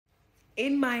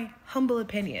In my humble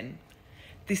opinion,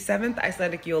 the 7th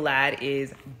Icelandic Yule lad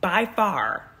is by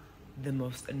far the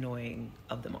most annoying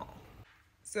of them all.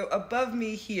 So above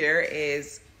me here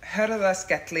is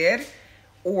hurðaskellir,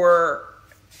 or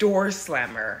door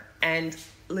slammer. And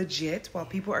legit, while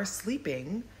people are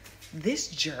sleeping, this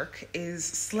jerk is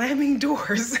slamming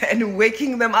doors and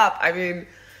waking them up. I mean,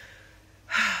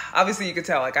 obviously you could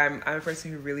tell, like, I'm a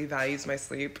person who really values my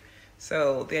sleep.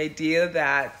 So the idea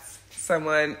that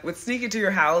someone would sneak into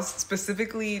your house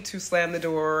specifically to slam the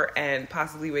door and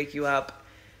possibly wake you up,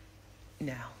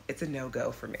 no, it's a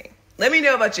no-go for me. Let me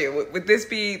know about you. Would this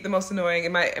be the most annoying?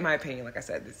 In my opinion, like I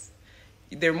said,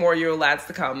 there are more Yule lads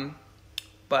to come.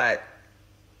 But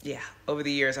yeah, over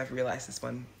the years I've realized this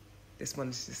one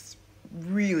just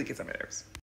really gets on my nerves.